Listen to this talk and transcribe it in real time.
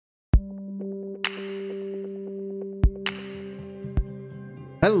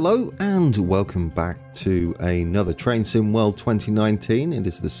Hello and welcome back to another Train Sim World 2019. It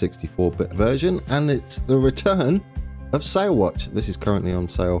is the 64-bit version and it's the return of Sailwatch. This is currently on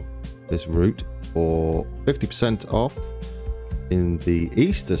sale, this route, for 50% off in the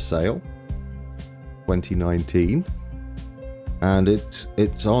Easter sale 2019. And it's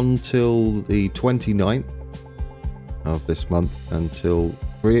on till the 29th of this month until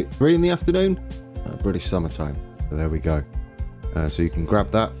 3 in the afternoon, British summertime. So there we go. So you can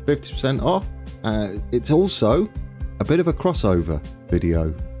grab that 50% off. It's also a bit of a crossover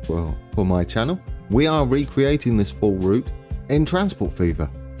video for my channel. We are recreating this full route in Transport Fever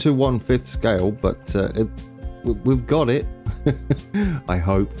to 1/5 scale, but we've got it. I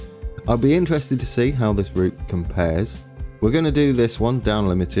hope. I'll be interested to see how this route compares. We're going to do this one down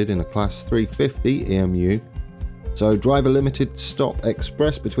limited in a class 350 EMU. So driver limited stop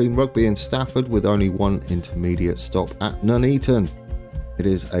express between Rugby and Stafford with only one intermediate stop at Nuneaton. It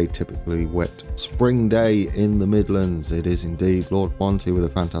is a typically wet spring day in the Midlands. It is indeed. Lord Monty with a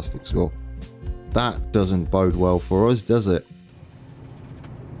fantastic score. That doesn't bode well for us, does it?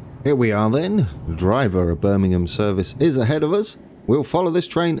 Here we are then. Driver, a Birmingham service is ahead of us. We'll follow this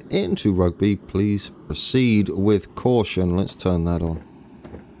train into Rugby. Please proceed with caution. Let's turn that on.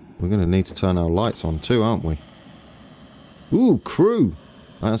 We're going to need to turn our lights on too, aren't we? Ooh, crew!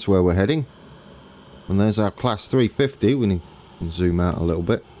 That's where we're heading. And there's our class 350. We need to zoom out a little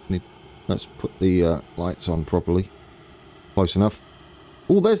bit. Let's put the lights on properly. Close enough.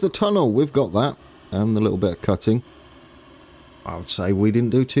 Oh, there's the tunnel. We've got that. And the little bit of cutting. I would say we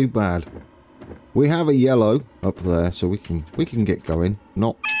didn't do too bad. We have a yellow up there, so we can get going.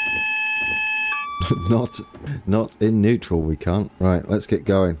 Not in neutral, we can't. Right, let's get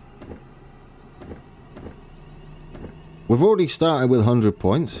going. We've already started with 100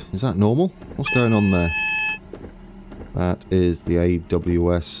 points. Is that normal? What's going on there? That is the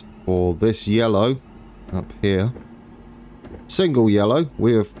AWS for this yellow up here. Single yellow.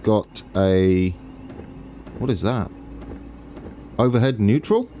 We have got a... What is that? Overhead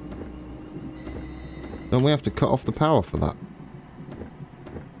neutral? Don't we have to cut off the power for that?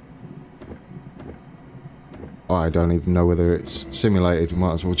 I don't even know whether it's simulated.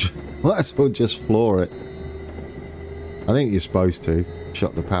 Might as well just floor it. I think you're supposed to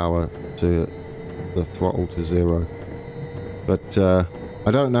shut the power to the throttle to 0. But I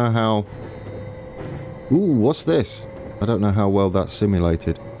don't know how... Ooh, what's this? I don't know how well that's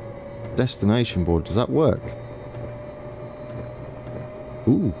simulated. Destination board, does that work?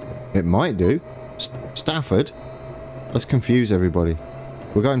 Ooh, it might do. Stafford? Let's confuse everybody.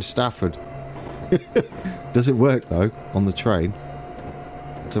 We're going to Stafford. Does it work though, on the train?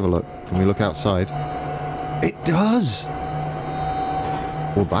 Let's have a look. Can we look outside? It does!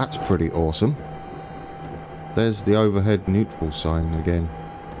 Well, that's pretty awesome. There's the overhead neutral sign again.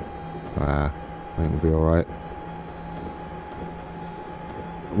 I think we'll be alright.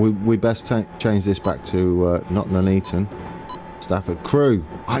 We best change this back to not Nuneaton. Stafford crew.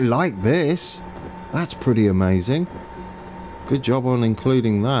 I like this. That's pretty amazing. Good job on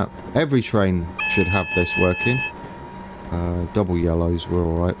including that. Every train should have this working. Double yellows were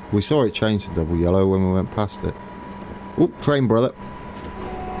alright. We saw it change to double yellow when we went past it. Oop, train brother.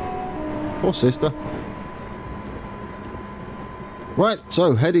 Or sister. Right,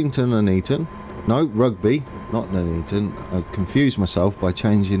 so heading to Nuneaton. No, Rugby, not Nuneaton. I confused myself by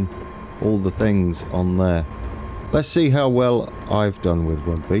changing all the things on there. Let's see how well I've done with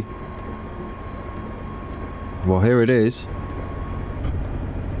Rugby. Well, here it is.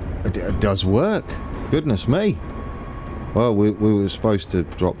 It does work. Goodness me. Well, we were supposed to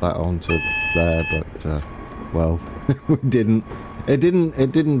drop that onto there, but well, we didn't. It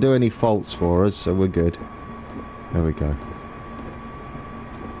didn't do any faults for us, so we're good. There we go.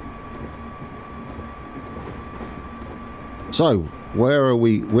 So, where are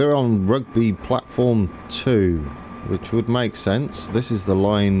we? We're on Rugby Platform 2, which would make sense. This is the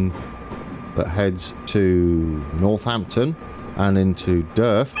line that heads to Northampton and into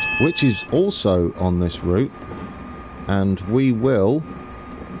Durft, which is also on this route. And we will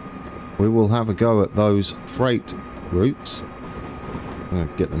have a go at those freight routes. I'm going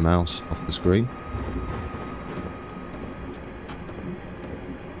to get the mouse off the screen.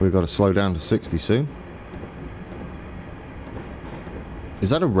 We've got to slow down to 60 soon.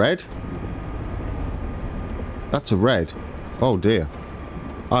 Is that a red? That's a red. Oh dear.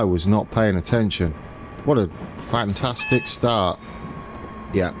 I was not paying attention. What a fantastic start.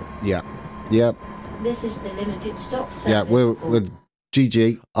 Yep. This is the limited stop service. Yeah, we're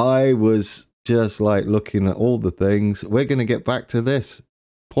GG. I was just like looking at all the things. We're going to get back to this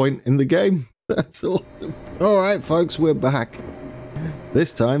point in the game. That's awesome. All right, folks, we're back.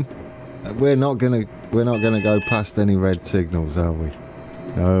 This time, we're not gonna go past any red signals, are we?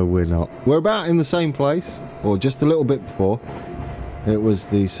 No, we're not. We're about in the same place, or just a little bit before. It was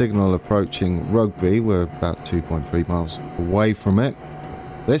the signal approaching Rugby. We're about 2.3 miles away from it.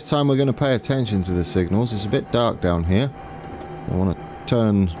 This time we're going to pay attention to the signals. It's a bit dark down here. I want to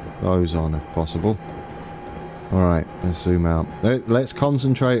turn those on if possible. Alright, let's zoom out. Let's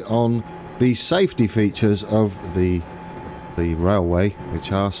concentrate on the safety features of the railway,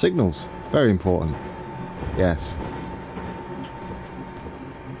 which are signals. Very important. Yes.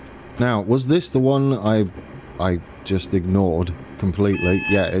 Now, was this the one I just ignored completely?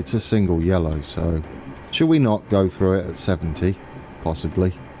 Yeah, it's a single yellow, so should we not go through it at 70?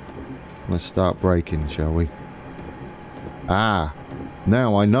 Possibly. Let's start braking, shall we? Ah,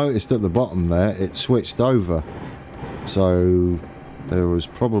 now I noticed at the bottom there it switched over, so there was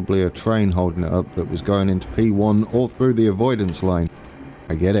probably a train holding it up that was going into P1 or through the avoidance line.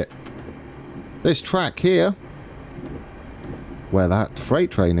 I get it. This track here, where that freight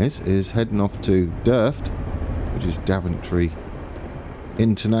train is heading off to Durft, which is Daventry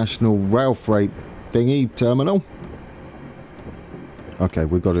International Rail Freight Thingy Terminal. Okay,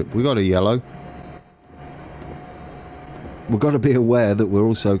 we got a yellow. We've got to be aware that we're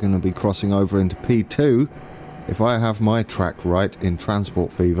also going to be crossing over into P2 if I have my track right in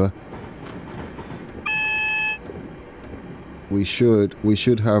Transport Fever. We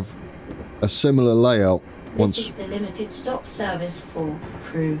should have a similar layout once. This is the limited stop service for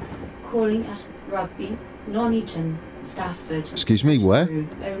crew calling at Rugby, Nuneaton, Stafford. Excuse me, where? Crew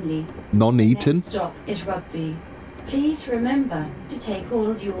only. Nuneaton? Next stop is Rugby. Please remember to take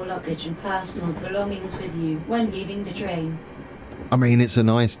all your luggage and personal belongings with you when leaving the train. I mean, it's a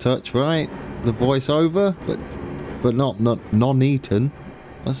nice touch, right? The voiceover, but not Nuneaton.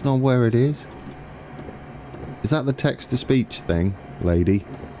 That's not where it is. Is that the text-to-speech thing, lady?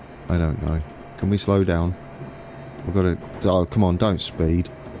 I don't know. Can we slow down? We've got to... Oh, come on, don't speed.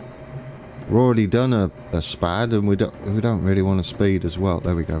 We've already done a spad, and we don't really want to speed as well.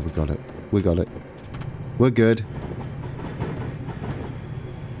 There we go. We got it. We got it. We're good.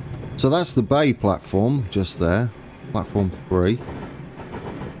 So that's the bay platform, just there. Platform 3.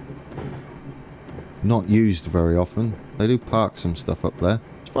 Not used very often. They do park some stuff up there.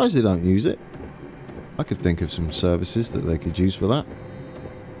 Surprised they don't use it. I could think of some services that they could use for that.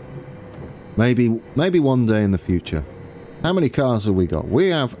 Maybe one day in the future. How many cars have we got? We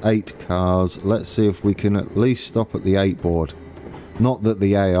have 8 cars. Let's see if we can at least stop at the 8 board. Not that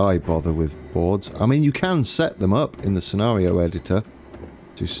the AI bother with boards. I mean, you can set them up in the scenario editor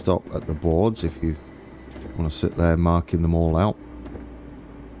to stop at the boards if you want to sit there marking them all out.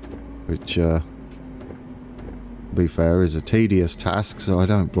 Which, to be fair, is a tedious task, so I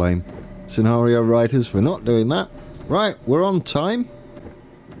don't blame scenario writers for not doing that. Right, we're on time.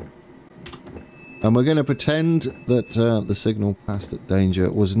 And we're going to pretend that the signal passed at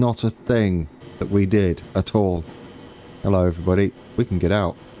danger was not a thing that we did at all. Hello, everybody. We can get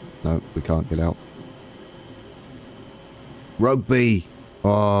out. No, we can't get out. Rugby.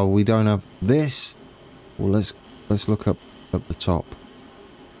 Oh, we don't have this. Well, let's look up at the top.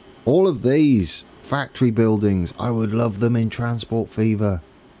 All of these factory buildings, I would love them in Transport Fever.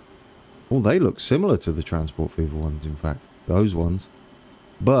 Oh, they look similar to the Transport Fever ones, in fact. Those ones.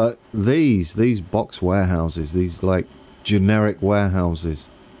 But these box warehouses, these like generic warehouses,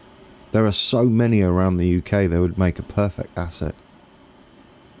 there are so many around the UK, they would make a perfect asset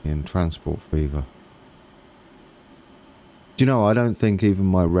in Transport Fever. Do you know, I don't think even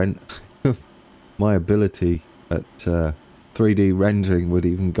my my ability at 3D rendering would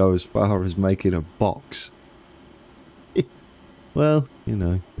even go as far as making a box. Well, you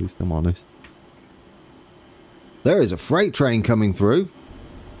know, at least I'm honest. There is a freight train coming through.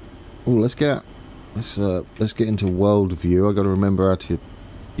 Oh, let's get into world view. I got to remember how to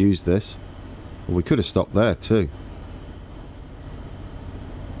use this. Well, we could have stopped there too.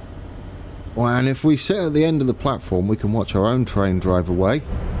 Well, and if we sit at the end of the platform, we can watch our own train drive away.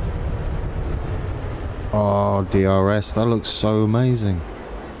 Oh, DRS, that looks so amazing.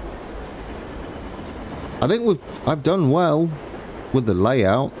 I think I've done well with the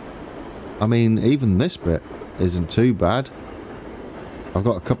layout. I mean, even this bit isn't too bad. I've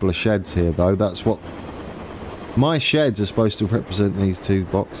got a couple of sheds here, though. That's what... My sheds are supposed to represent these 2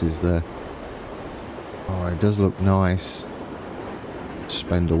 boxes there. Oh, it does look nice.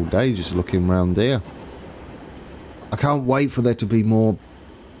 Spend all day just looking around here. I can't wait for there to be more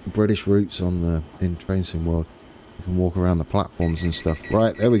British routes in Train Sim World. You can walk around the platforms and stuff.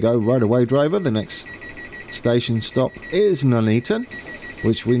 Right, there we go. Right away, driver. The next station stop is Nuneaton,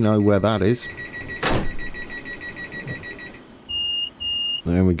 which we know where that is.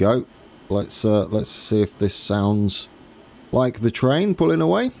 There we go. Let's see if this sounds like the train pulling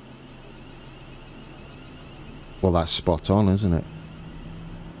away. Well, that's spot on, isn't it?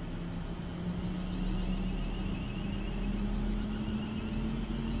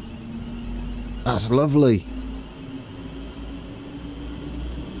 That's lovely.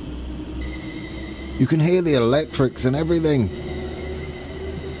 You can hear the electrics and everything.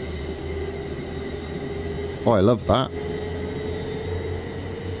 Oh, I love that.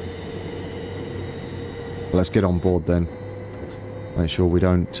 Let's get on board then. Make sure we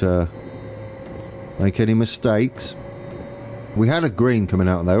don't make any mistakes. We had a green coming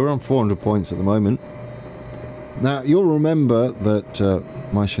out there. We're on 400 points at the moment. Now, you'll remember that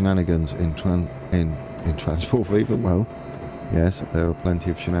my shenanigans in Transport Fever, well, yes, there are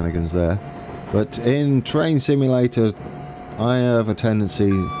plenty of shenanigans there. But in Train Simulator, I have a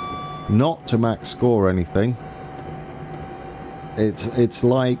tendency not to max score anything. It's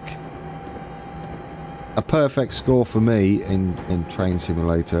like a perfect score for me in Train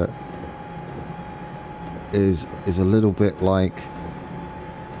Simulator is a little bit like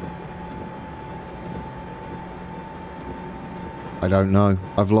I don't know.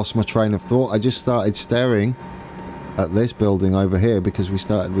 I've lost my train of thought. I just started staring at this building over here because we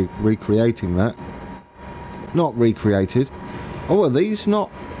started recreating that. Not recreated. Oh, are these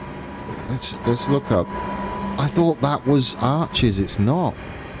not? Let's look up. I thought that was arches. It's not.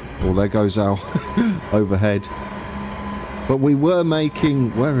 Well, there goes our overhead. But we were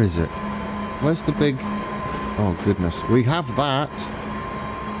making... Where is it? Where's the big... Oh, goodness. We have that.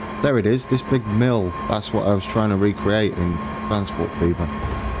 There it is. This big mill. That's what I was trying to recreate in Transport Fever.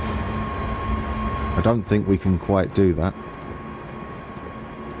 I don't think we can quite do that.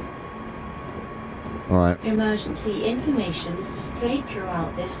 Alright. Emergency information is displayed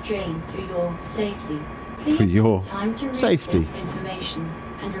throughout this train for your safety. Please For your time to read safety. this information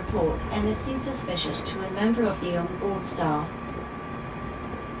and report anything suspicious to a member of the onboard staff.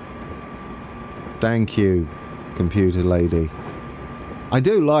 Thank you, computer lady. I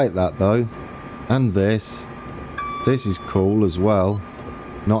do like that though. And this. This is cool as well.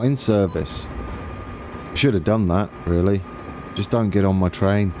 Not in service. Should have done that, really. Just don't get on my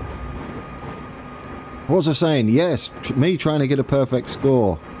train. What was I saying? Yes, me trying to get a perfect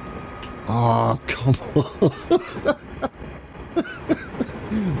score. Oh, come on.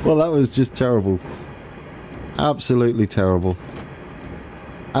 Well, that was just terrible. Absolutely terrible.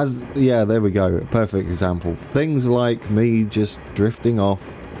 Yeah, there we go. A perfect example. Things like me just drifting off,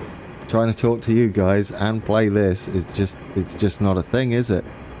 trying to talk to you guys and play this is just, it's just not a thing, is it?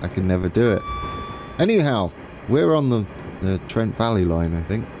 I can never do it. Anyhow, we're on the Trent Valley line, I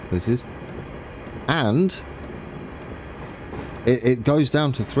think this is. And it goes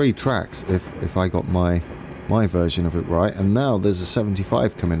down to 3 tracks if I got my version of it right. And now there's a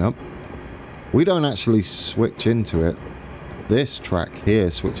 75 coming up. We don't actually switch into it. This track here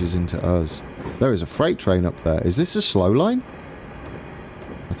switches into us. There is a freight train up there. Is this a slow line?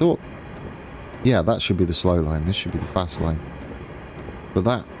 I thought... Yeah, that should be the slow line. This should be the fast line. But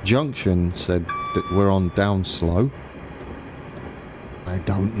that junction said that we're on down slow. I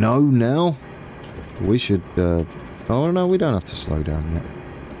don't know now. We should... oh, no, we don't have to slow down yet.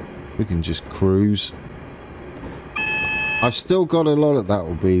 We can just cruise. I've still got a lot of... That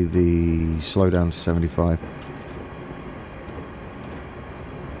will be the slow down to 75.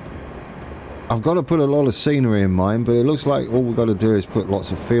 I've got to put a lot of scenery in mind, but it looks like all we've got to do is put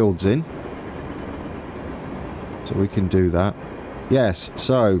lots of fields in. So we can do that. Yes,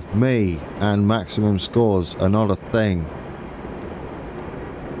 so me and maximum scores are not a thing.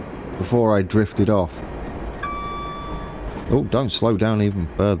 Before I drifted off. Oh, don't slow down even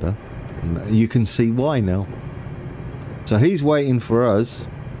further. You can see why now. So he's waiting for us,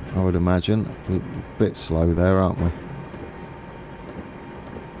 I would imagine. We're a bit slow there, aren't we?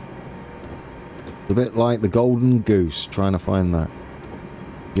 A bit like the golden goose, trying to find that.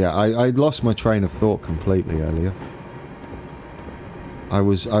 Yeah, I lost my train of thought completely earlier. I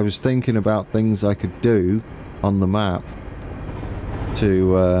was thinking about things I could do on the map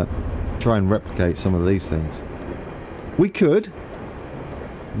to try and replicate some of these things. We could.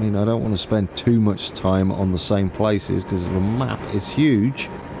 I mean, I don't want to spend too much time on the same places because the map is huge.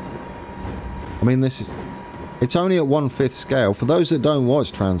 I mean, it's only at 1/5 scale. For those that don't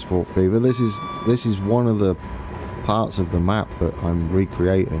watch Transport Fever, this is one of the parts of the map that I'm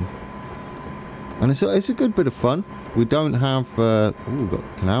recreating, and it's a good bit of fun. We don't have we've got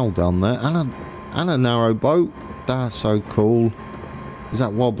a canal down there and a narrow boat. That's so cool. Is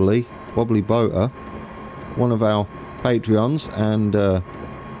that Wobbly Boater? One of our Patreons and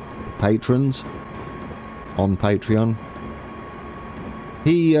patrons on Patreon.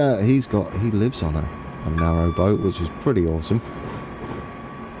 He lives on a narrow boat, which is pretty awesome.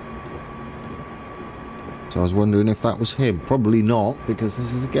 So I was wondering if that was him. Probably not, because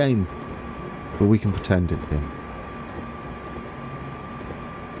this is a game. But we can pretend it's him.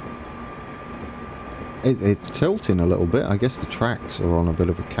 It's tilting a little bit. I guess the tracks are on a bit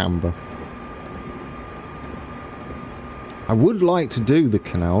of a camber. I would like to do the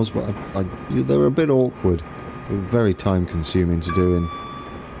canals, but they're a bit awkward. They're very time consuming to do in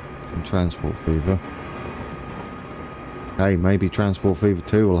Transport Fever. Hey, maybe Transport Fever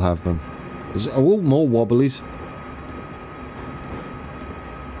 2 will have them. Oh, more wobblies.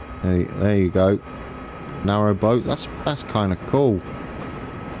 Hey, there you go. Narrow boat. That's kind of cool.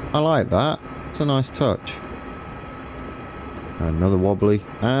 I like that. It's a nice touch. Another wobbly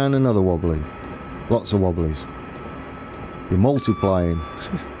and another wobbly. Lots of wobblies. You're multiplying.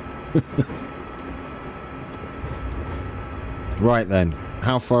 Right then.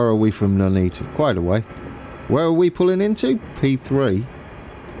 How far are we from Nuneaton? Quite a way. Where are we pulling into? P3.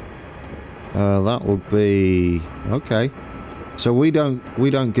 That would be okay. So we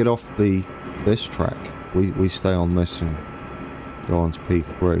don't get off this track. We stay on this and go on to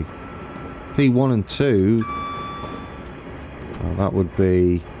P3. P1 and 2. That would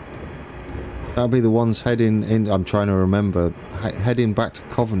be the ones heading in. I'm trying to remember. Heading back to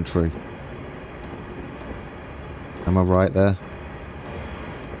Coventry. Am I right there?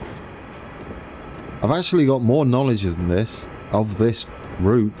 I've actually got more knowledge of this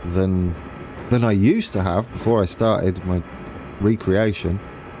route than I used to have before I started my recreation.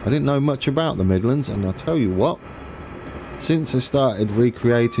 I didn't know much about the Midlands, and I'll tell you what, since I started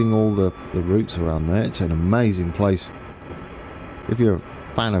recreating all the routes around there, it's an amazing place. If you're a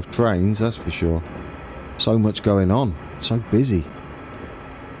fan of trains, that's for sure. So much going on, so busy.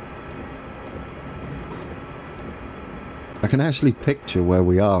 I can actually picture where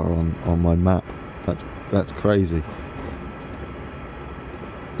we are on my map. That's crazy.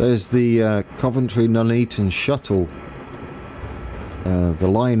 There's the Coventry Nuneaton shuttle. The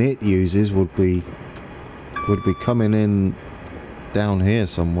line it uses would be coming in down here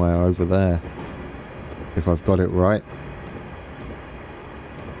somewhere over there, if I've got it right.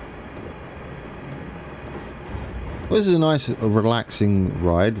 Well, this is a nice, relaxing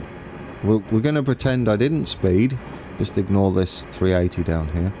ride. We're going to pretend I didn't speed. Just ignore this 380 down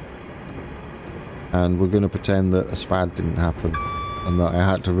here. And we're going to pretend that a SPAD didn't happen and that I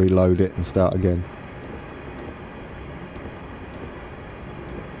had to reload it and start again.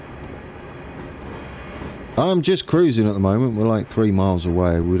 I'm just cruising at the moment. We're like 3 miles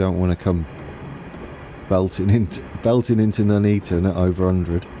away. We don't want to come belting into Nuneaton at over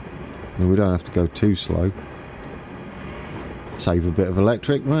 100. I mean, we don't have to go too slow. Save a bit of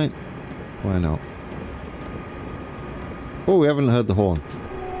electric, right? Why not? Oh, we haven't heard the horn.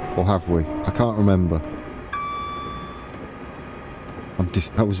 Or have we? I can't remember.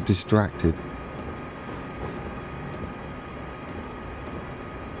 I was distracted.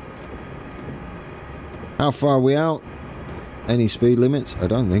 How far are we out? Any speed limits? I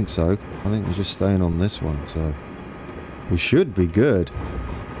don't think so. I think we're just staying on this one, so we should be good.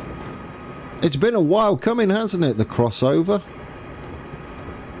 It's been a while coming, hasn't it? The crossover.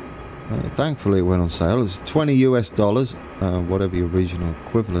 Thankfully it went on sale. It's $20 US, whatever your regional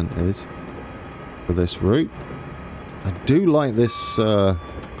equivalent is for this route. I do like this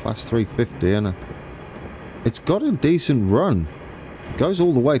Class 350, and it's got a decent run. It goes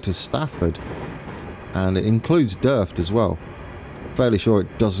all the way to Stafford, and it includes Durft as well. Fairly sure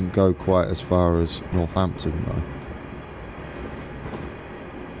it doesn't go quite as far as Northampton though.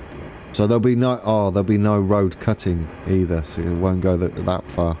 So there'll be no road cutting either, so it won't go that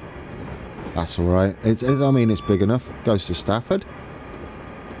far. That's alright. I mean, it's big enough. Goes to Stafford.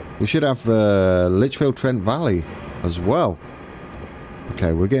 We should have Lichfield Trent Valley as well.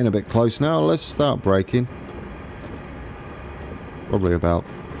 Okay, we're getting a bit close now. Let's start braking. Probably about...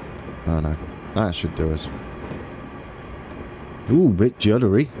 oh no. That should do us. Ooh, bit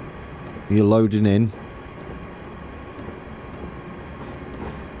juddery. You're loading in.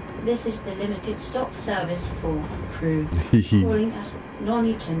 This is the limited stop service for crew. Calling at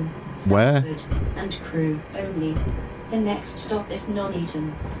Nuneaton, Stafford, and crew only. The next stop is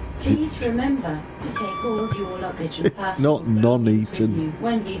Nuneaton. Please remember to take all of your luggage and personal belongings with you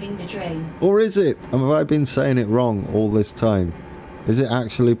when leaving the train. Or is it? Have I been saying it wrong all this time? Is it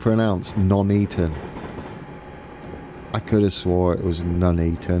actually pronounced Nuneaton? I could have swore it was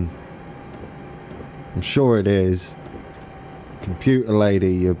Nuneaton. I'm sure it is. Computer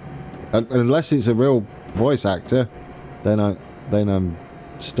lady, you... unless it's a real voice actor, then I'm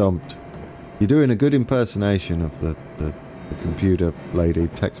stumped. You're doing a good impersonation of the the computer lady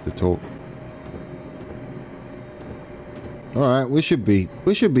text to talk. Alright, we should be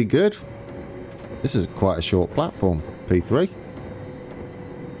good. This is quite a short platform, P3.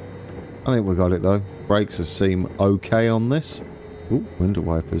 I think we got it though. Brakes seem okay on this. Ooh, window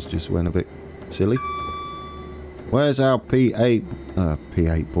wipers just went a bit silly. Where's our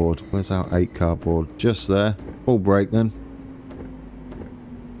P8 board? Where's our 8-car board? Just there. Full brake then.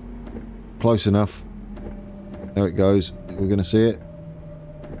 Close enough. There it goes. We're going to see it.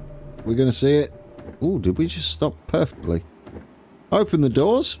 We're going to see it. Ooh, did we just stop perfectly? Open the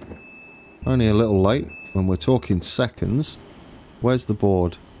doors. Only a little late when we're talking seconds. Where's the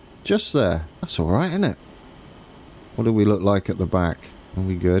board? Just there. That's alright, isn't it? What do we look like at the back? Are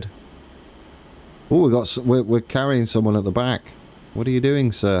we good? Oh, we're carrying someone at the back. What are you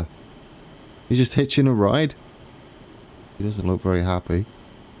doing, sir? You're just hitching a ride? He doesn't look very happy.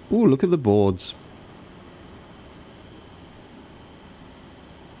 Oh, look at the boards.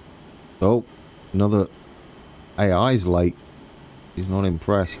 Oh, another AI's late. He's not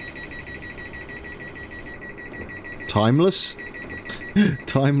impressed. Timeless?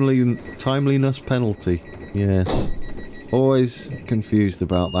 Timeliness penalty. Yes. Always confused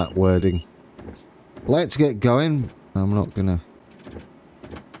about that wording. Let's get going. I'm not gonna...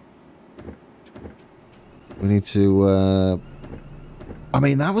 We need to... I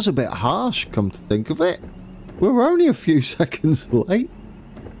mean, that was a bit harsh, come to think of it. We were only a few seconds late.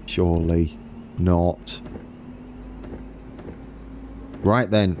 Surely not. Right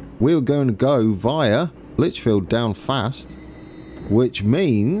then, we're going to go via Litchfield down fast, which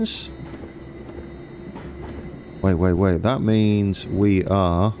means... Wait. That means we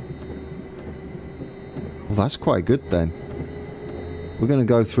are... Well, that's quite good then. We're going to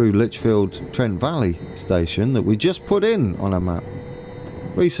go through Litchfield Trent Valley station that we just put in on our map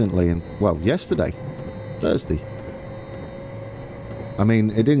recently, and well, yesterday, Thursday. I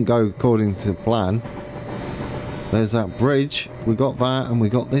mean, it didn't go according to plan. There's that bridge, we got that, and we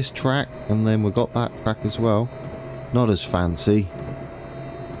got this track, and then we got that track as well. Not as fancy,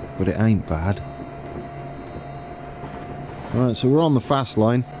 but it ain't bad. Alright, so we're on the fast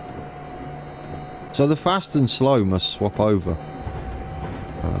line. So the fast and slow must swap over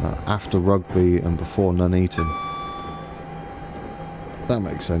after Rugby and before Nuneaton. That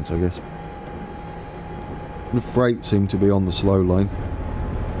makes sense, I guess. The freight seemed to be on the slow line.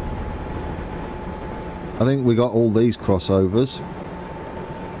 I think we got all these crossovers.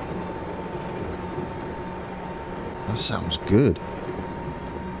 That sounds good.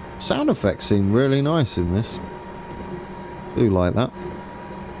 Sound effects seem really nice in this. Do like that.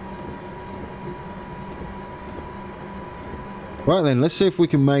 Right then, let's see if we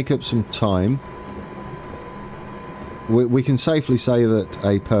can make up some time. We can safely say that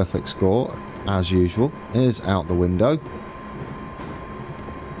a perfect score, as usual, is out the window.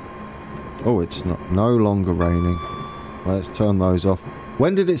 Oh, it's no longer raining. Let's turn those off.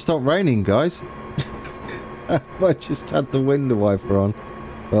 When did it stop raining, guys? I just had the window wiper on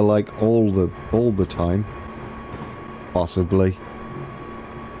for like all the time. Possibly.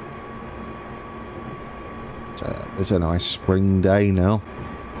 It's a nice spring day now.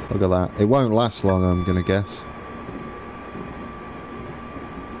 Look at that. It won't last long, I'm gonna guess.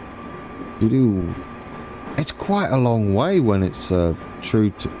 It's quite a long way when it's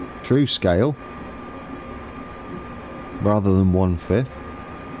true scale, rather than 1/5.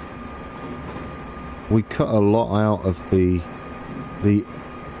 We cut a lot out of the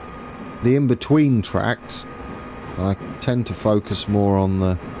in-between tracks, and I tend to focus more on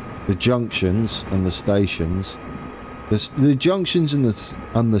the junctions and the stations. The junctions and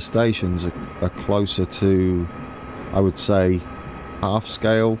the stations are closer to, I would say, half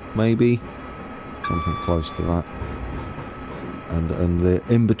scale, maybe something close to that. And the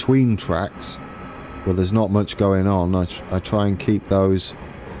in-between tracks, where there's not much going on, I try and keep those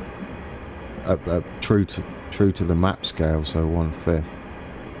true to the map scale, so 1/5.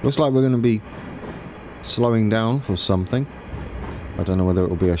 Looks like we're going to be slowing down for something. I don't know whether it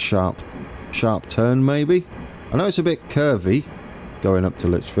will be a sharp turn, maybe. I know it's a bit curvy going up to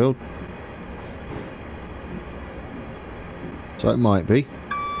Litchfield, so it might be.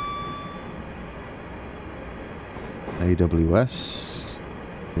 AWS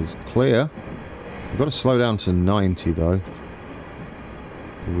is clear. We've got to slow down to 90 though.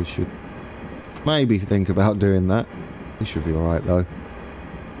 We should maybe think about doing that. We should be alright though.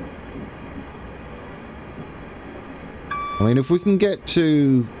 I mean, if we can get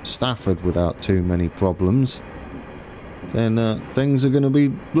to Stafford without too many problems, then things are going to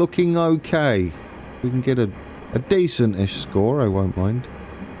be looking okay. We can get a decent-ish score, I won't mind.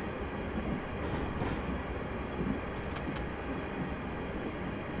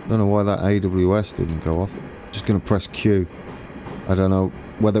 Don't know why that AWS didn't go off. Just going to press Q. I don't know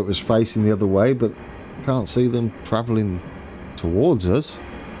whether it was facing the other way, but can't see them travelling towards us.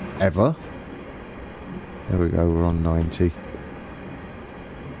 Ever. There we go, we're on 90.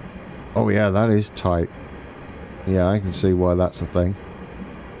 Oh yeah, that is tight. Yeah, I can see why that's a thing.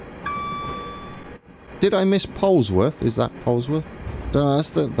 Did I miss Polesworth? Is that Polesworth? Don't know,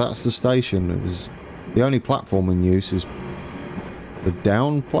 that's the station. The only platform in use is the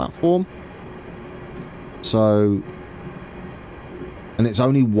down platform. So... and it's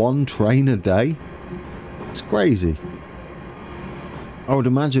only one train a day? It's crazy. I would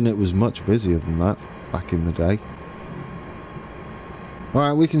imagine it was much busier than that back in the day.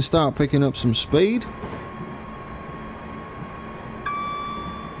 Alright, we can start picking up some speed.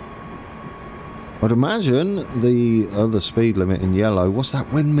 I'd imagine the other speed limit in yellow. What's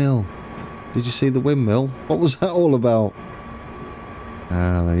that windmill? Did you see the windmill? What was that all about?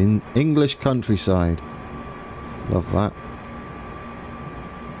 Ah, the English countryside. Love that.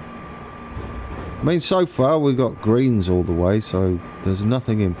 I mean, so far we've got greens all the way, so there's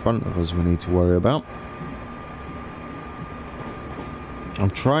nothing in front of us we need to worry about. I'm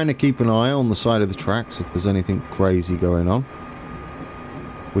trying to keep an eye on the side of the tracks if there's anything crazy going on.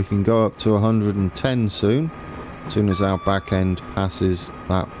 We can go up to 110 soon. As soon as our back end passes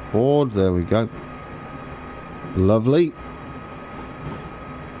that board. There we go. Lovely.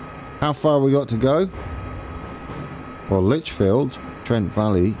 How far we got to go? Well, Lichfield, Trent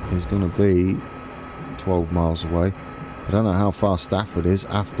Valley, is going to be 12 miles away. I don't know how far Stafford is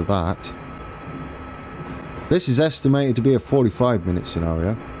after that. This is estimated to be a 45-minute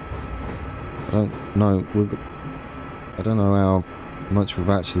scenario. I don't know. I don't know how much we've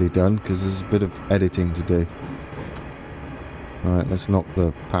actually done because there's a bit of editing to do. Alright, let's knock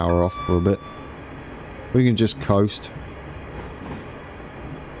the power off for a bit. We can just coast.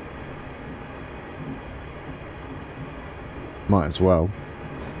 Might as well.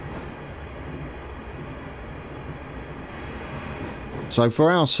 So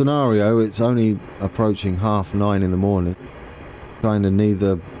for our scenario, it's only approaching 9:30 in the morning. Kind of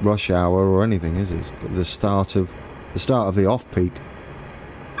neither rush hour or anything, is it? It's the start of the off-peak.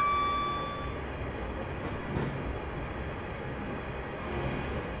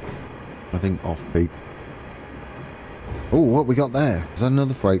 I think off-peak. Oh, what we got there? Is that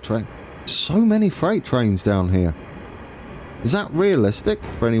another freight train? So many freight trains down here. Is that realistic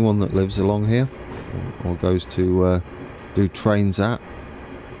for anyone that lives along here? Or goes to do trains at?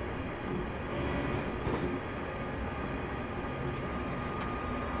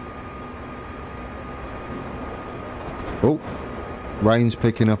 Oh, rain's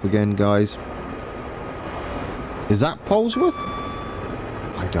picking up again, guys. Is that Polesworth?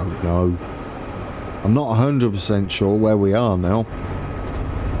 I don't know. I'm not 100% sure where we are now.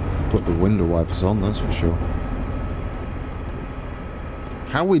 Put the window wipers on, that's for sure.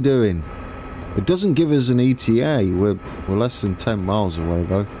 How are we doing? It doesn't give us an ETA. We're less than 10 miles away,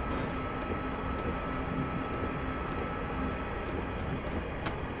 though.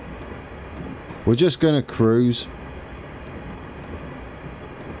 We're just going to cruise.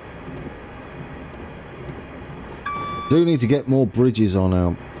 Do need to get more bridges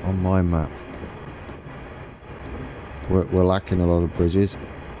on my map. We're lacking a lot of bridges.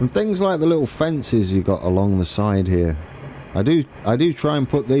 And things like the little fences you got along the side here. I do try and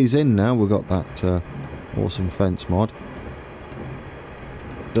put these in now. We've got that awesome fence mod.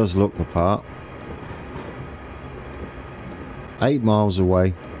 Does look the part. 8 miles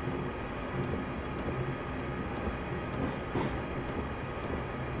away.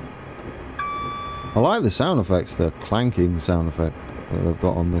 I like the sound effects, the clanking sound effect that they've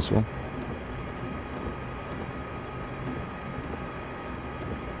got on this one.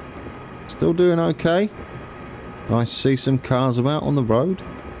 Still doing okay. Nice to see some cars about on the road.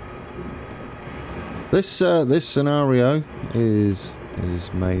 This scenario is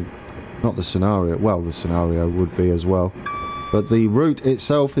made, not the scenario, well the scenario would be as well, but the route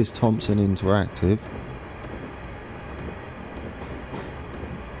itself is Thomson Interactive.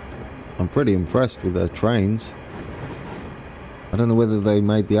 I'm pretty impressed with their trains. I don't know whether they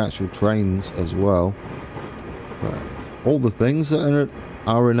made the actual trains as well, but all the things that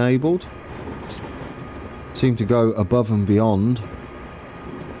are enabled seem to go above and beyond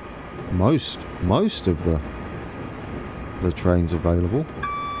most of the trains available.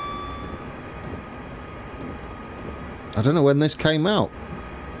 I don't know when this came out.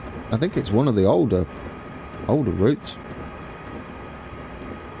 I think it's one of the older routes.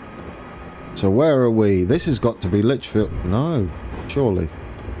 So where are we? This has got to be Lichfield. No, surely.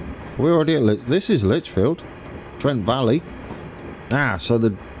 We're already at this is Lichfield. Trent Valley. Ah, so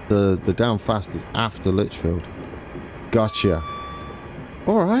the the down fast is after Litchfield. Gotcha.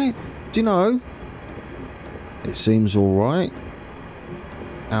 Alright. Do you know? It seems alright.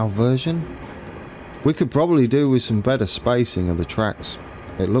 Our version. We could probably do with some better spacing of the tracks.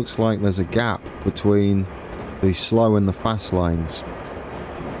 It looks like there's a gap between the slow and the fast lines.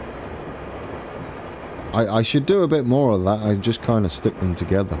 I should do a bit more of that. I just kind of stick them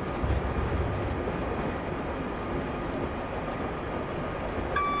together.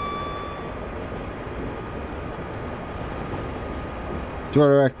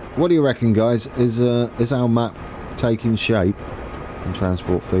 What do you reckon, guys? Is our map taking shape in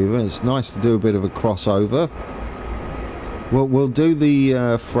Transport Fever? It's nice to do a bit of a crossover. We'll do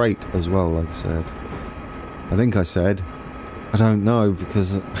the freight as well, like I said. I think I said. I don't know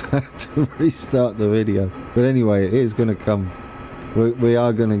because I had to restart the video. But anyway, it is going to come. We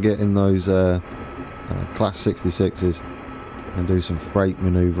are going to get in those Class 66s and do some freight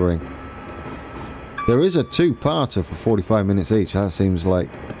manoeuvring. There is a two-parter for 45 minutes each. That seems like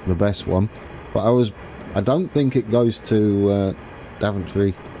the best one. But I don't think it goes to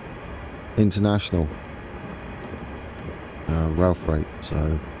Daventry International rail freight.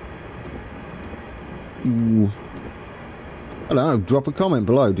 So, ooh. I don't know. Drop a comment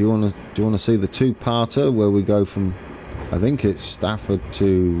below. Do you want to see the two-parter where we go from, I think it's Stafford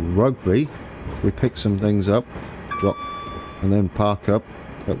to Rugby. We pick some things up, drop, and then park up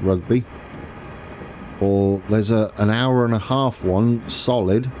at Rugby. Or there's an hour and a half one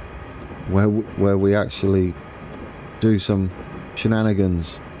solid where we actually do some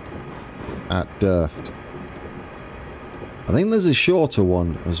shenanigans at Durft. I think there's a shorter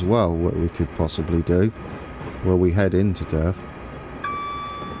one as well what we could possibly do where we head into Durft.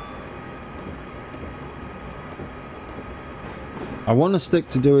 I want to stick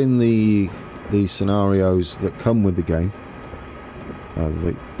to doing the scenarios that come with the game,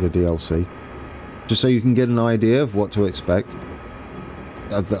 the DLC. Just so you can get an idea of what to expect.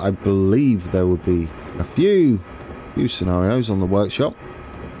 I believe there would be a few scenarios on the workshop.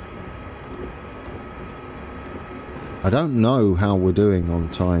 I don't know how we're doing on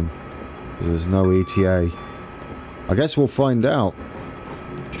time. There's no ETA. I guess we'll find out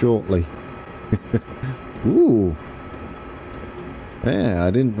shortly. Ooh. Yeah,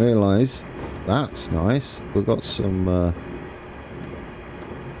 I didn't realise. That's nice. We've got some...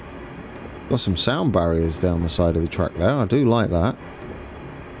 got some sound barriers down the side of the track there. I do like that.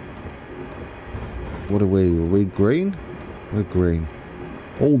 What are we? Are we green? We're green.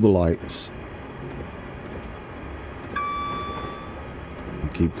 All the lights.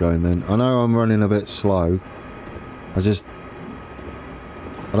 Keep going then. I know I'm running a bit slow. I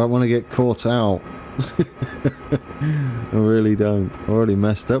don't want to get caught out. I really don't. I already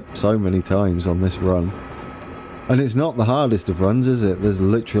messed up so many times on this run. And it's not the hardest of runs, is it? There's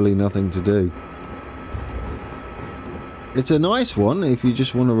literally nothing to do. It's a nice one if you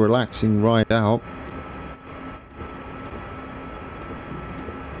just want a relaxing ride out.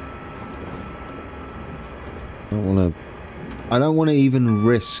 I don't want to even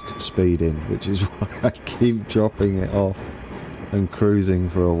risk speeding, which is why I keep dropping it off and cruising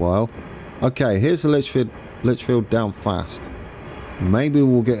for a while. Okay, here's the Litchfield down fast. Maybe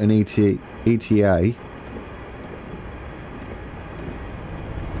we'll get an ETA.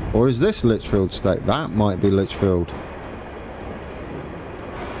 Or is this Litchfield State? That might be Litchfield.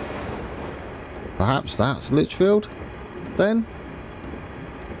 Perhaps that's Litchfield then?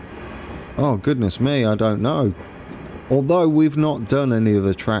 Oh, goodness me, I don't know. Although we've not done any of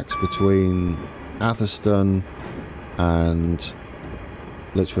the tracks between Atherstone and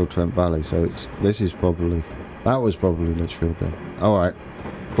Litchfield Trent Valley, so that was probably Litchfield then. Alright,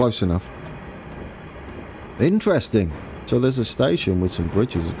 close enough. Interesting. So there's a station with some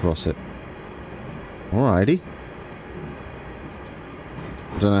bridges across it. Alrighty.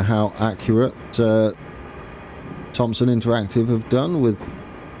 I don't know how accurate Thomson Interactive have done with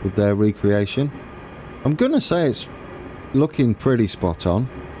their recreation. I'm going to say it's looking pretty spot on.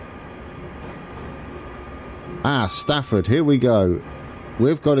 Ah, Stafford, here we go.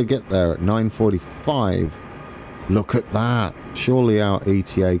 We've got to get there at 9:45. Look at that. Surely our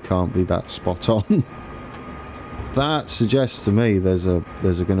ETA can't be that spot on. That suggests to me there's going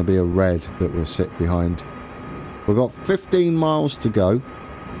to be a red that we'll sit behind. We've got 15 miles to go.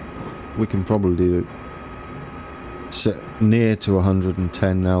 We can probably sit near to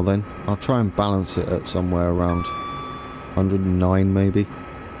 110 now then. I'll try and balance it at somewhere around 109 maybe.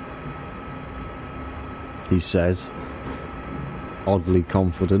 He says. Oddly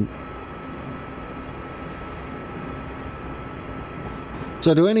confident.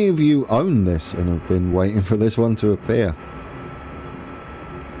 So do any of you own this and have been waiting for this one to appear?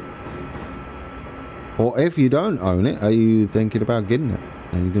 Or if you don't own it, are you thinking about getting it?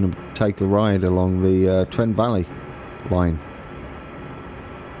 Are you going to take a ride along the Trent Valley line?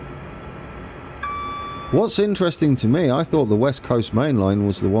 What's interesting to me, I thought the West Coast Main Line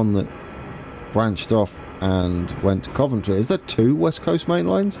was the one that branched off and went to Coventry. Is there two West Coast Main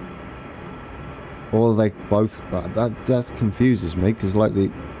Lines? Or are they both? That confuses me, because like I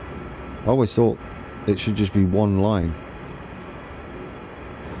always thought it should just be one line.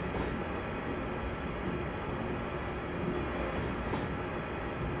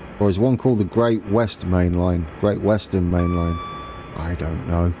 Or is one called the Great West Main Line? Great Western Main Line? I don't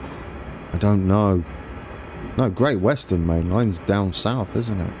know. I don't know. No, Great Western Main Line's down south,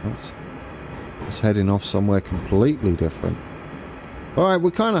 isn't it? That's heading off somewhere completely different. Alright, we're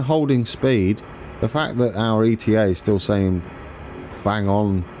kind of holding speed. The fact that our ETA is still saying bang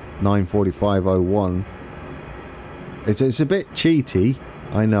on 9:45:01, it's a bit cheaty,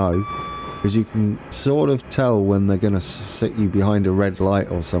 I know, because you can sort of tell when they're going to sit you behind a red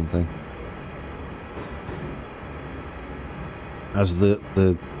light or something. As the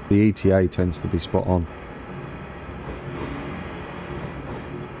ETA tends to be spot on.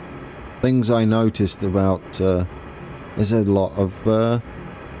 Things I noticed about there's a lot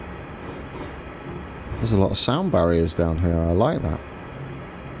of sound barriers down here. I like that.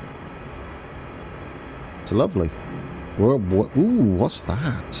 It's lovely. Ooh, what's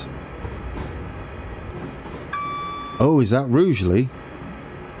that? Oh, is that Rugeley?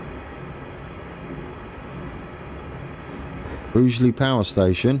 Rugeley Power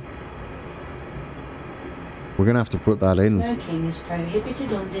Station. We're going to have to put that in. Smoking is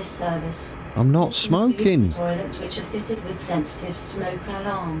prohibited on this service. I'm not smoking. Toilets which are fitted with sensitive smoke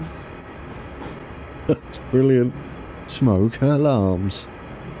alarms. That's brilliant. Smoke alarms.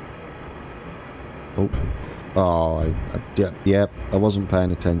 Oh, yep, I wasn't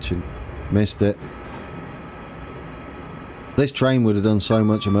paying attention. Missed it. This train would have done so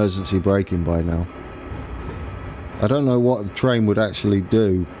much emergency braking by now. I don't know what the train would actually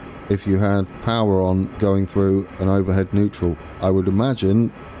do if you had power on going through an overhead neutral. I would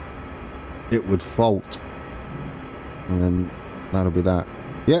imagine it would fault. And then that'll be that.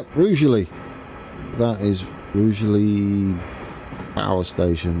 Yep, Rugeley. That is Rugeley Power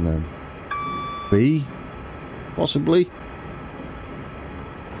Station then. B? Possibly?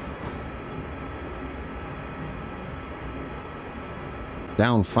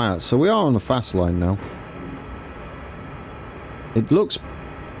 Down fast. So we are on the fast line now. It looks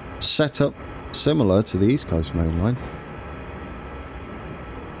set up similar to the East Coast Main Line.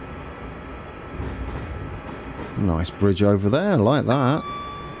 Nice bridge over there, I like that.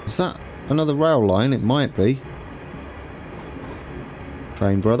 Is that another rail line? It might be.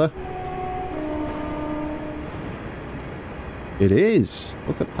 Train brother. It is.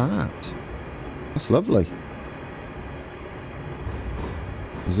 Look at that. That's lovely.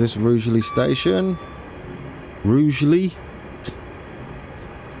 Is this Rugeley Station? Rugeley?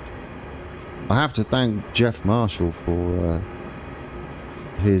 I have to thank Jeff Marshall for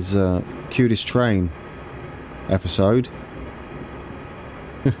his cutest train episode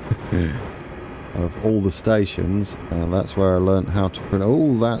of all the stations, and that's where I learned how to pronounce.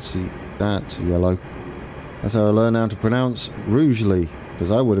 Oh, that's yellow. That's how I learned how to pronounce Rugeley, because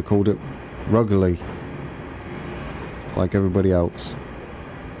I would have called it Rugeley, like everybody else.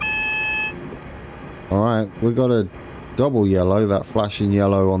 All right, we've got a double yellow. That flashing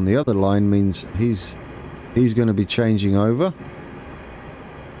yellow on the other line means he's going to be changing over.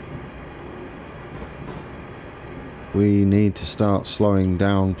 We need to start slowing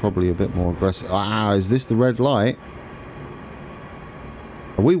down, probably a bit more aggressive. Ah, is this the red light?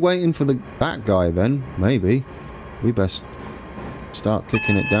 Are we waiting for that guy then? Maybe. We best start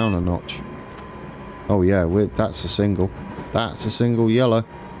kicking it down a notch. Oh yeah, that's a single. That's a single yellow.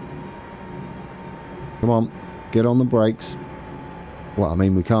 Come on, get on the brakes. Well, I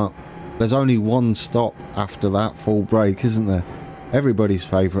mean, we can't. There's only one stop after that full brake, isn't there? Everybody's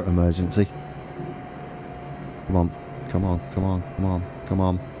favourite emergency. Come on, come on, come on, come on, come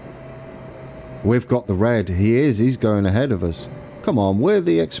on. We've got the red. He's going ahead of us. Come on, we're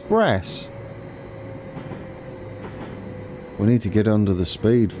the express. We need to get under the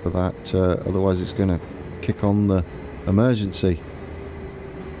speed for that, otherwise it's going to kick on the emergency.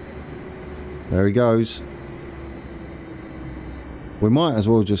 There he goes. We might as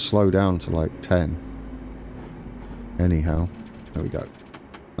well just slow down to like 10. Anyhow, there we go.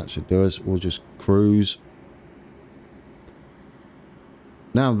 That should do us. We'll just cruise.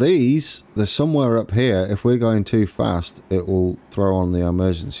 Now these, they're somewhere up here. If we're going too fast, it will throw on the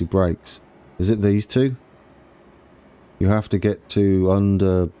emergency brakes. Is it these two? You have to get to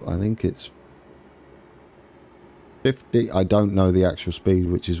under, I think it's 50. I don't know the actual speed,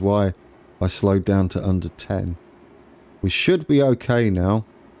 which is why I slowed down to under 10. We should be okay now.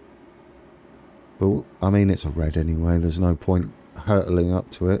 But, I mean, it's a red anyway. There's no point hurtling up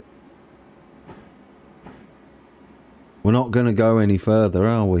to it. We're not going to go any further,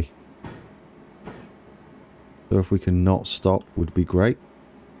 are we? So if we can not stop, would be great.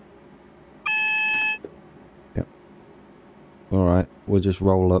 Yep. Alright, we'll just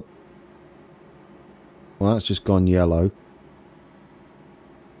roll up. Well, that's just gone yellow.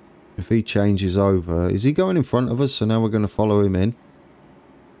 If he changes over... Is he going in front of us? So now we're going to follow him in.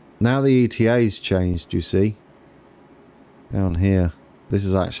 Now the ETA's changed, you see. Down here. This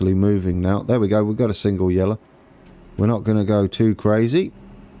is actually moving now. There we go. We've got a single yellow. We're not going to go too crazy.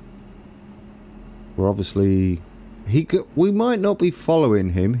 We're obviously... We might not be following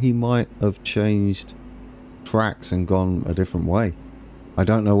him. He might have changed tracks and gone a different way. I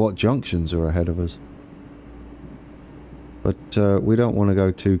don't know what junctions are ahead of us. But we don't want to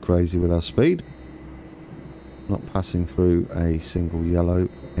go too crazy with our speed. Not passing through a single yellow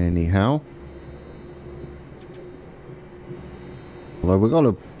anyhow. Although we've got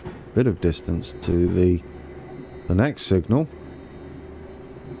a bit of distance to the next signal.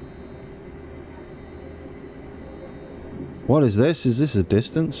 What is this? Is this a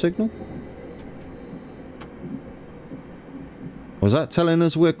distance signal? Was that telling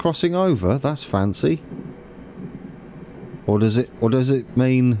us we're crossing over? That's fancy. Or does it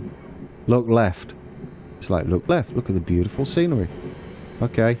mean look left? It's like look left, look at the beautiful scenery.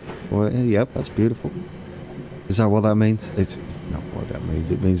 Okay. Well, yep, that's beautiful. Is that what that means? It's not what that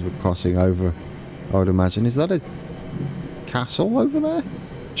means. It means we're crossing over, I would imagine. Is that a castle over there?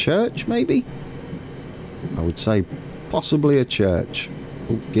 Church, maybe? I would say possibly a church.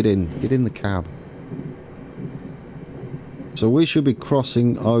 Oh, get in the cab. So we should be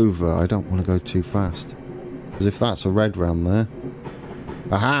crossing over. I don't want to go too fast. Because if that's a red round there...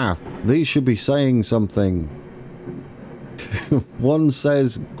 Aha! These should be saying something. One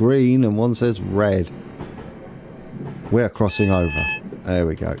says green and one says red. We're crossing over. There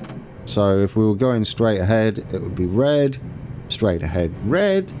we go. So if we were going straight ahead, it would be red. Straight ahead,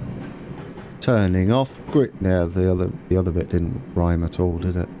 red. Turning off, green. Yeah, the other bit didn't rhyme at all,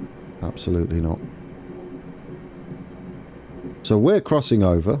 did it? Absolutely not. So we're crossing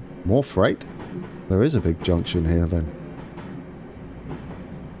over. More freight. There is a big junction here then.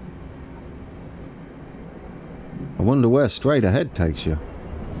 I wonder where straight ahead takes you.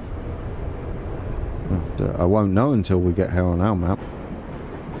 I won't know until we get here on our map.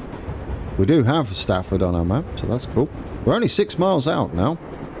 We do have Stafford on our map, so that's cool. We're only 6 miles out now.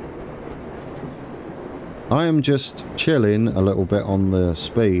 I am just chilling a little bit on the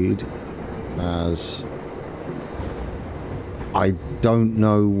speed as I don't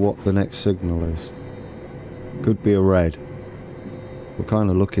know what the next signal is. Could be a red. We're kind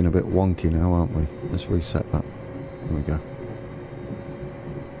of looking a bit wonky now, aren't we? Let's reset that. There we go.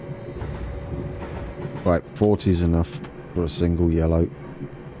 Right, 40 is enough for a single yellow.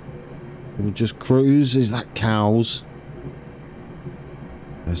 We'll just cruise. Is that cows?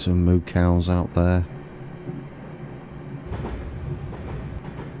 There's some moo cows out there.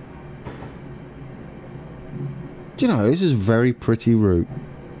 Do you know, this is a very pretty route.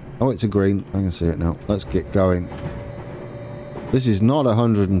 Oh, it's a green. I can see it now. Let's get going. This is not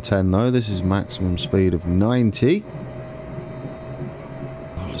 110 though. This is maximum speed of 90.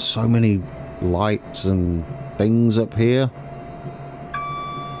 Oh, there's so many lights and things up here.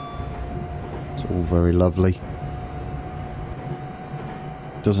 It's all very lovely.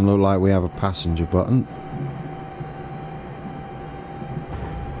 Doesn't look like we have a passenger button.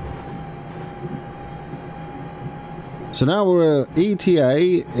 So now we're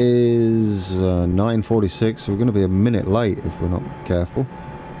ETA is 9:46, so we're going to be a minute late if we're not careful.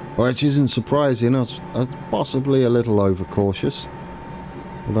 Which isn't surprising. I was possibly a little overcautious.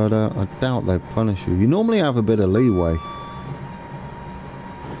 Although I doubt they'd punish you. You normally have a bit of leeway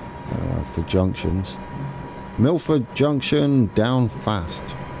for junctions. Milford Junction, down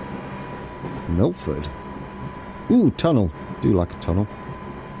fast. Milford? Ooh, tunnel. Do like a tunnel.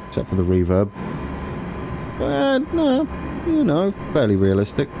 Except for the reverb. No, you know, fairly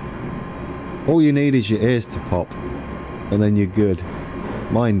realistic. All you need is your ears to pop, and then you're good.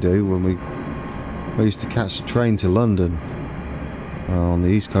 Mine do when we used to catch the train to London on the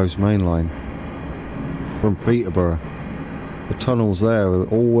East Coast Main Line from Peterborough. The tunnels there will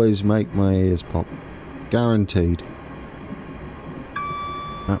always make my ears pop, guaranteed.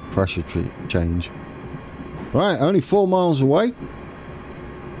 That pressure change. Right, only 4 miles away.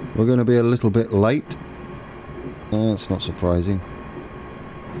 We're going to be a little bit late. That's not surprising.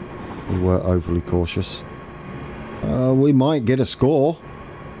 We were overly cautious. We might get a score.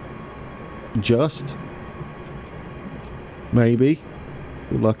 Just. Maybe.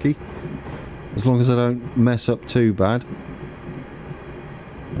 We're lucky. As long as I don't mess up too bad.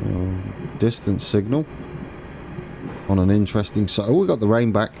 Distance signal. On an interesting side. Oh, we got the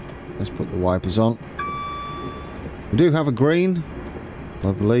rain back. Let's put the wipers on. We do have a green.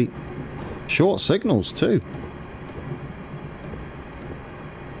 Lovely. Short signals too.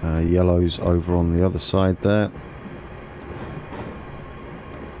 Yellow's over on the other side there.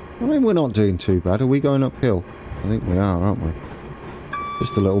 I mean, we're not doing too bad. Are we going uphill? I think we are, aren't we?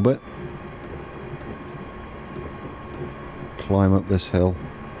 Just a little bit. Climb up this hill.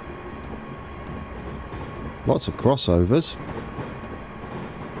 Lots of crossovers.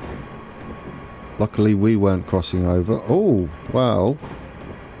 Luckily we weren't crossing over. Oh, well.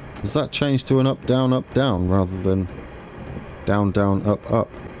 Has that changed to an up, down rather than down, down, up, up?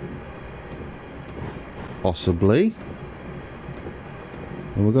 Possibly.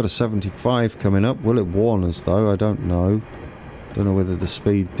 And we've got a 75 coming up. Will it warn us though? I don't know. Don't know whether the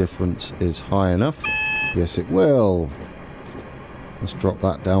speed difference is high enough. Yes, it will. Let's drop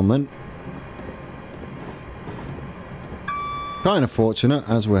that down then. Kind of fortunate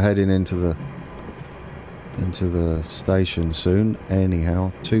as we're heading into the station soon.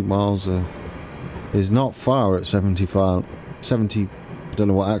 Anyhow, 2 miles is not far at 75. 70. I don't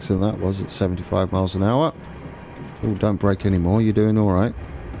know what accent that was. It's 75 miles an hour. Oh, don't brake anymore. You're doing all right.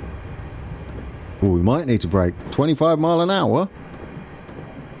 Oh, we might need to brake. 25 mile an hour.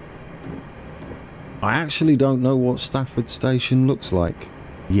 I actually don't know what Stafford station looks like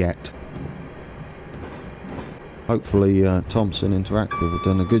yet. Hopefully Thomson Interactive have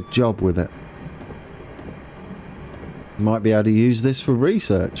done a good job with it. Might be able to use this for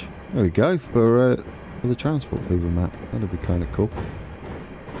research. There we go, for the transport fever map. That'd be kind of cool.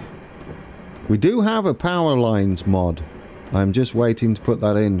 We do have a power lines mod. I'm just waiting to put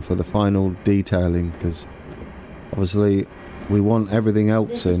that in for the final detailing, because obviously we want everything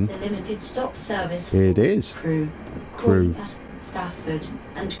else in. This is the limited stop service. It is. Crew. At Stafford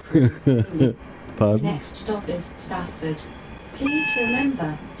and crew. Pardon? Next stop is Stafford. Please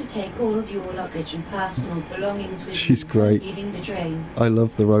remember to take all of your luggage and personal belongings with She's you great. leaving the train. I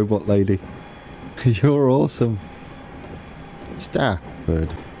love the robot lady. You're awesome.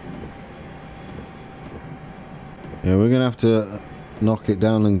 Stafford. Yeah, we're going to have to knock it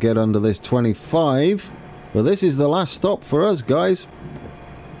down and get under this 25. But this is the last stop for us, guys.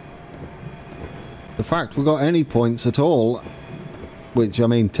 The fact we got any points at all, which, I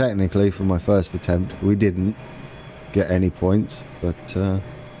mean, technically, for my first attempt, we didn't get any points. But,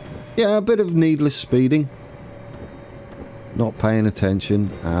 yeah, a bit of needless speeding. Not paying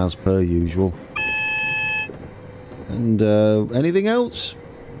attention, as per usual. And, anything else?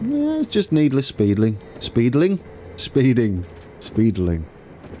 Yeah, it's just needless speeding. Speedling? Speeding. Speedling.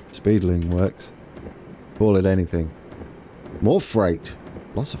 Speedling works. Call it anything. More freight.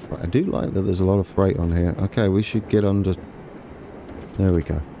 Lots of freight. I do like that there's a lot of freight on here. Okay, we should get under... There we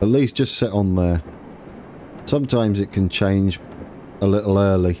go. At least just sit on there. Sometimes it can change a little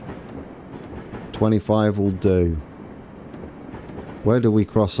early. 25 will do. Where do we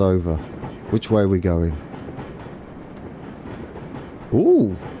cross over? Which way are we going?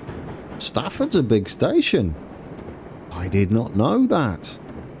 Ooh. Stafford's a big station. I did not know that.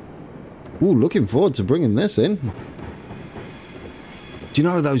 Ooh, looking forward to bringing this in. Do you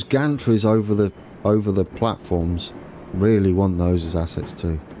know those gantries over the platforms? Really want those as assets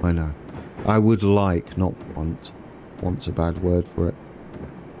too. I know. I would like, not want. Want's a bad word for it.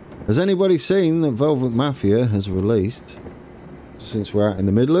 Has anybody seen that Velvet Mafia has released, since we're out in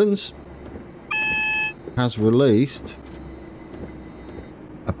the Midlands, has released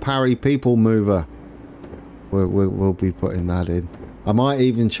a Parry People Mover? We'll be putting that in. I might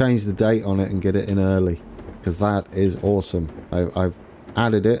even change the date on it and get it in early, because that is awesome. I've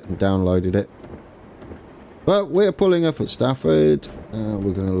added it and downloaded it. But we're pulling up at Stafford.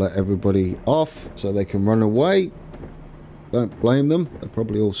 We're going to let everybody off so they can run away. Don't blame them. They're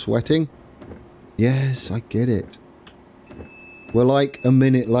probably all sweating. Yes, I get it. We're like a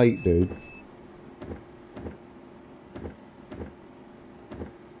minute late, dude.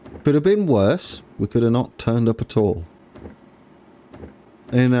 Could have been worse. We could have not turned up at all.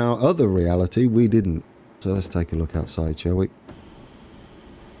 In our other reality, we didn't. So let's take a look outside, shall we?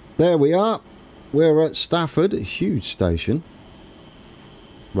 There we are. We're at Stafford, a huge station.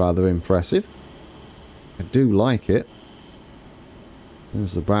 Rather impressive. I do like it.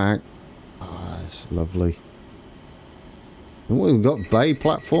 There's the back. Ah, it's lovely. We've got bay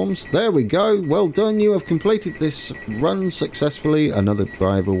platforms. There we go. Well done. You have completed this run successfully. Another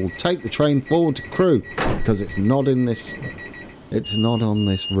driver will take the train forward to Crewe because it's not in this. It's not on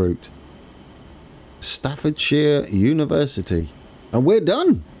this route. Staffordshire University. And we're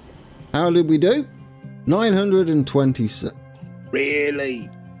done. How did we do? 927. Really?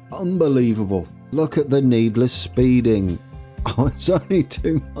 Unbelievable. Look at the needless speeding. Oh, it's only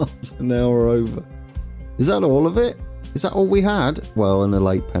 2 miles an hour over. Is that all of it? Is that all we had? Well, and a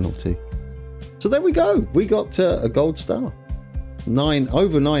late penalty. So there we go. We got a gold star.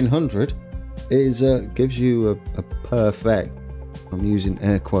 Over 900 is gives you a perfect. I'm using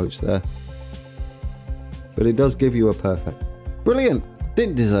air quotes there. But it does give you a perfect. Brilliant.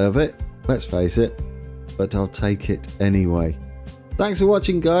 Didn't deserve it. Let's face it. But I'll take it anyway. Thanks for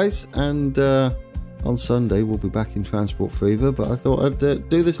watching, guys. And on Sunday, we'll be back in Transport Fever. But I thought I'd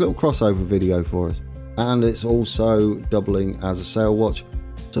do this little crossover video for us. And it's also doubling as a sale watch.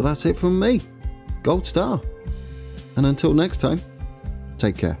 So that's it from me. Gold star. And until next time,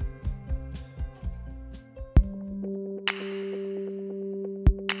 take care.